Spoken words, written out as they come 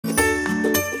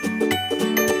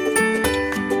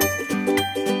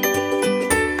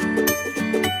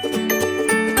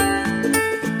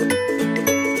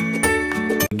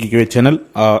TechQA channel.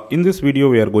 In this video,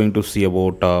 we are going to see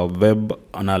about web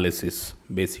analysis,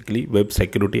 basically web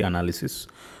security analysis.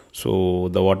 So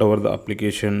the whatever the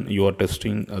application you are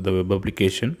testing, the web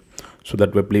application, so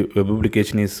that web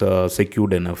application is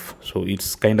secured enough. So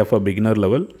it's kind of a beginner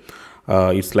level.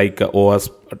 It's like a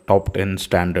OWASP top 10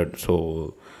 standard.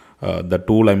 So the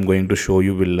tool I'm going to show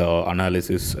you will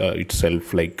analysis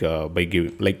itself by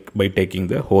taking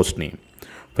the host name.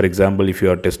 For example, if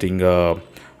you are testing a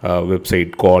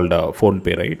website called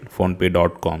PhonePe, right?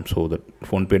 PhonePe.com. So that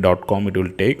PhonePe.com it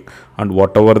will take, and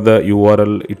whatever the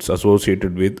URL it's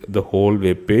associated with, the whole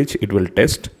web page it will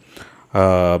test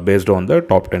based on the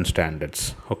top 10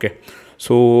 standards. Okay.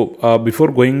 So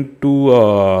before going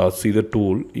to see the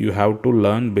tool, you have to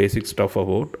learn basic stuff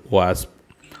about OWASP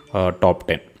top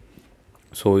 10.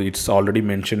 So it's already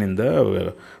mentioned in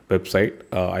the website.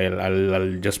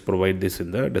 I'll just provide this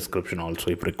in the description also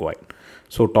if required.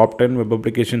 So top 10 web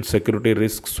application security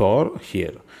risks are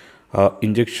here.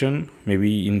 Injection,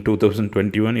 maybe in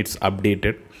 2021 it's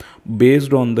updated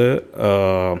based on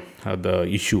the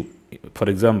issue. For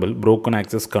example, broken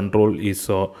access control is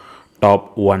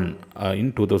top 1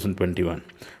 in 2021.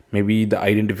 Maybe the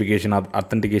identification of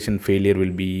authentication failure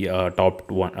will be top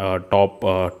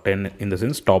 10 in the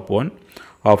sense top 1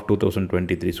 of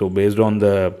 2023. So based on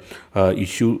the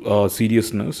issue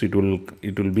seriousness, it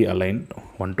will be aligned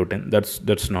 1 to 10.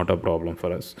 That's not a problem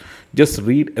for us. Just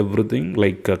read everything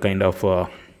like kind of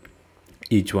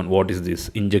each one. What is this?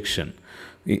 Injection,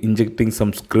 injecting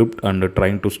some script and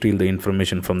trying to steal the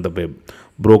information from the web.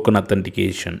 Broken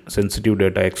authentication, sensitive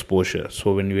data exposure.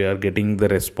 So when we are getting the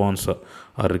response or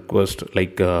request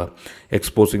like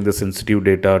exposing the sensitive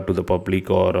data to the public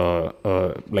or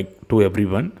like to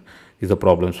everyone is a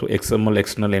problem. So XML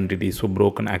external entities, so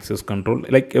broken access control,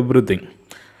 like everything.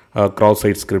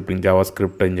 Cross-site scripting,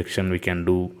 JavaScript injection we can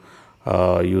do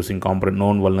using component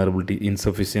known vulnerability,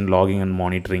 insufficient logging and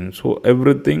monitoring. So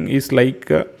everything is like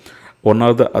one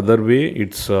or the other way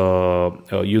it's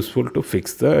useful to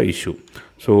fix the issue.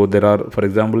 So there are, for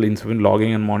example, insufficient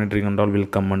logging and monitoring and all will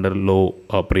come under low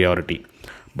priority,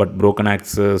 but broken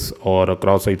access or a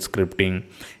cross-site scripting,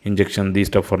 injection, these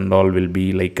stuff and all will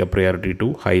be like a priority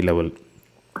to high level.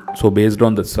 So based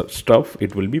on the stuff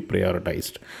it will be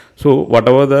prioritized. So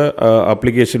whatever the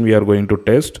application we are going to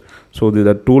test, so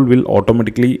the tool will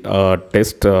automatically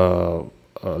test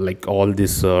like all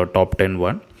this top 10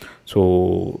 one.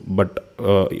 So but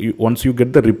once you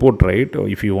get the report, right,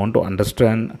 if you want to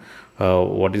understand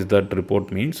what is that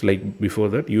report means, like before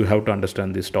that you have to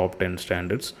understand this top 10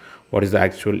 standards, what is the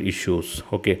actual issues.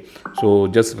 Okay, so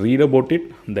just read about it,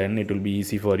 then it will be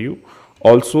easy for you.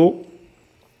 Also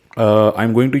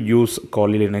I'm going to use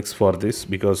Kali Linux for this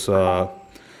because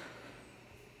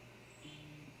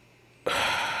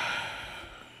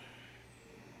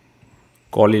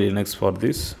Kali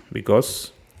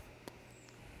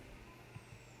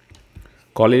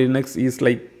Linux is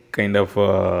like kind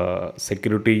of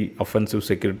security, offensive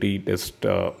security test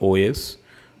OS,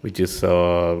 which is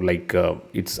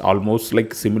it's almost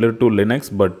like similar to Linux,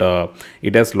 but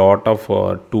it has lot of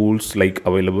tools like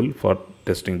available for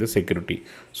testing the security.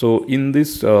 So in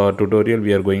this tutorial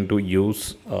we are going to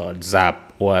use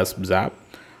ZAP, OWASP ZAP.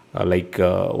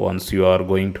 Once you are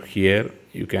going to here,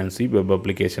 you can see web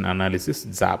application analysis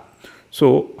ZAP.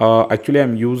 So actually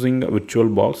I'm using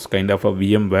VirtualBox, kind of a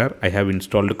VMware. I have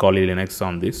installed Kali Linux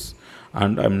on this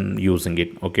and I'm using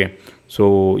it. Okay,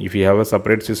 so if you have a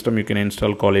separate system, you can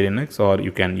install Kali Linux or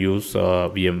you can use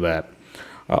VMware.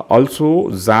 Also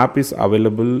ZAP is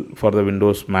available for the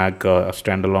Windows Mac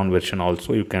standalone version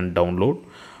also, you can download,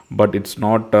 but it's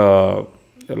not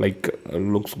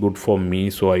looks good for me,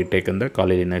 so I taken the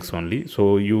Kali Linux only.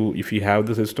 So if you have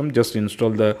the system, just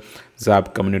install the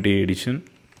ZAP community edition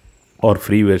or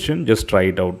free version, just try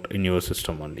it out in your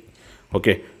system only.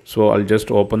 Okay, so I'll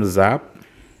just open the ZAP.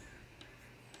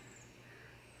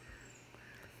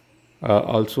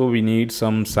 Also we need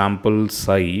some sample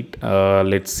site.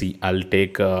 Let's see, I'll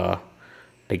take a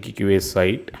TechQA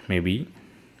site maybe.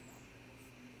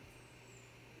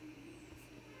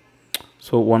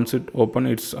 So once it open,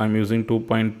 I'm using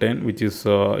 2.10, which is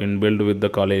inbuilt with the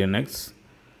Kali Linux.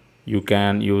 You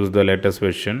can use the latest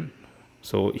version.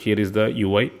 So here is the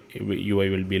UI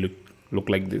will be look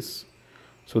like this.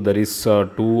 So there is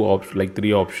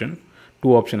three options.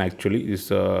 Two option actually is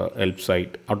help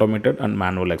site, automated and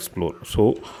manual explore.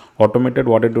 So automated,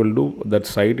 what it will do, that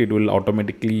site it will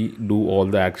automatically do all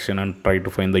the action and try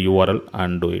to find the URL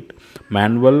and do it.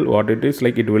 Manual, what it is,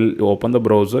 like it will open the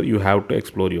browser, you have to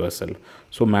explore yourself.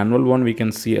 So manual one we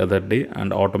can see other day,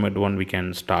 and automated one we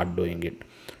can start doing it.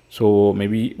 So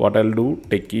maybe what I'll do,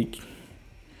 techie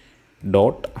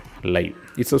dot live.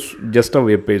 It's just a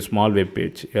web page, small web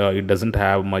page. It doesn't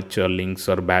have much links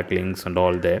or backlinks and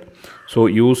all there. So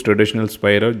use traditional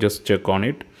Spider, just check on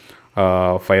it.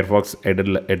 Firefox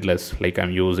headless, like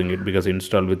I'm using it because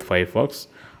installed with Firefox.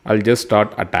 I'll just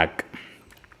start attack.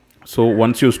 So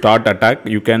once you start attack,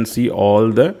 you can see all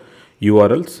the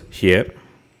URLs here.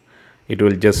 It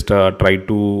will just try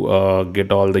to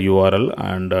get all the URL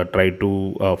and try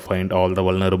to find all the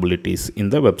vulnerabilities in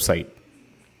the website.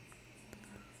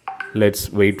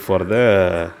 Let's wait for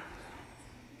the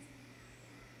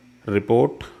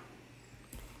report.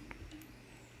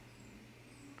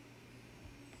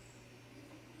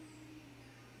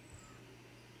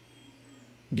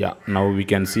 Yeah, now we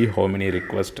can see how many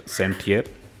requests sent here.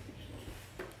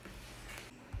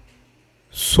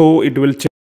 So it will check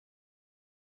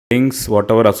links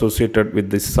whatever associated with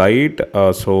this site.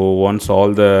 So once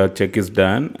all the check is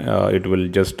done, it will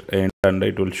just end and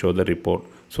it will show the report.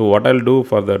 So what I'll do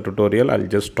for the tutorial, I'll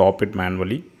just stop it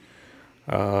manually.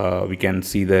 We can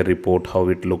see the report, how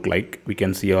it look like. We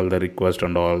can see all the requests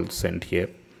and all sent here.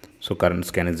 So current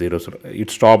scan is 0. So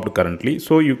it stopped currently.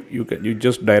 So you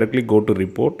just directly go to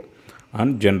report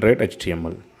and generate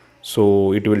HTML.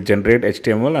 So it will generate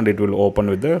HTML and it will open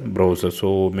with the browser.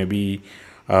 So maybe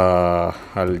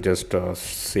I'll just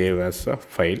save as a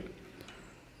file.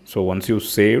 So once you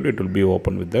saved, it will be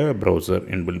open with the browser,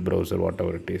 inbuilt browser,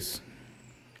 whatever it is.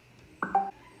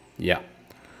 Yeah.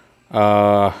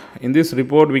 In this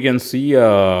report, we can see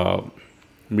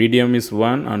medium is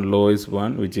 1 and low is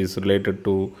 1, which is related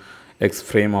to X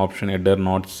frame option header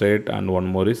not set, and one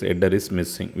more is header is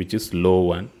missing, which is low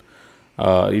one.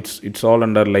 It's all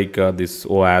under like this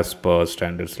OWASP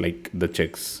standards, like the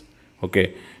checks.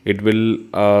 Okay, it will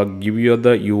give you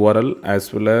the URL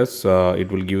as well as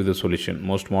it will give you the solution.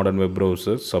 Most modern web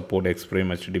browsers support X frame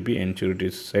HTTP. Ensure it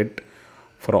is set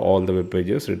for all the web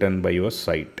pages written by your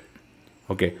site.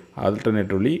 Okay,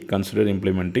 alternatively, consider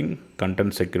implementing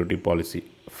content security policy.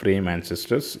 Frame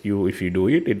ancestors, if you do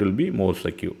it, it will be more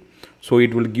secure. So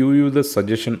it will give you the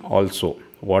suggestion also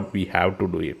what we have to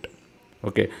do it.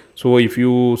 Okay, so if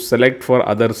you select for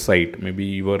other site, maybe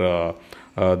your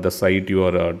the site you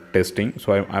are testing.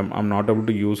 So I'm not able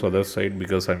to use other site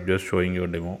because I'm just showing you a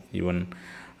demo. Even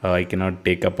I cannot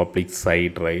take a public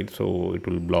site, right? So it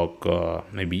will block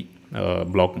maybe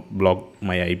block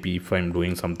my IP if I'm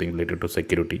doing something related to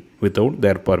security without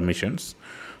their permissions.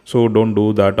 So don't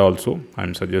do that also.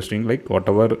 I'm suggesting like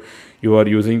whatever you are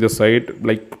using the site,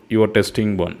 like you are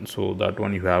testing one, so that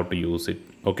one you have to use it.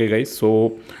 Okay guys,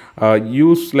 so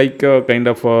use like kind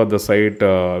of the site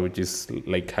which is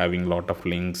like having lot of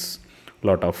links,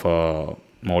 lot of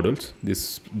models.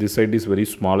 This site is very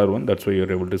smaller one, that's why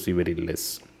you're able to see very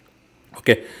less.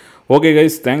 Okay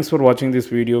guys, thanks for watching this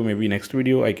video. Maybe next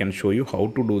video I can show you how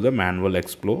to do the manual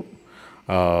explore.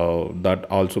 That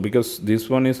also, because this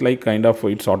one is like kind of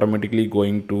it's automatically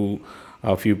going to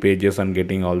a few pages and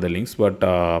getting all the links, but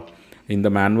in the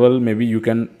manual maybe you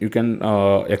can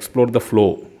explore the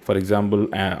flow. For example,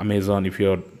 Amazon, if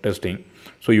you're testing,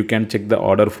 so you can check the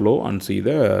order flow and see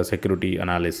the security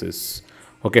analysis.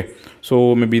 Okay,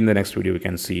 so maybe in the next video we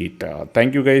can see it.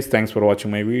 Thank you guys, thanks for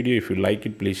watching my video. If you like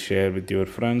it, please share with your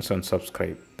friends and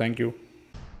subscribe. Thank you.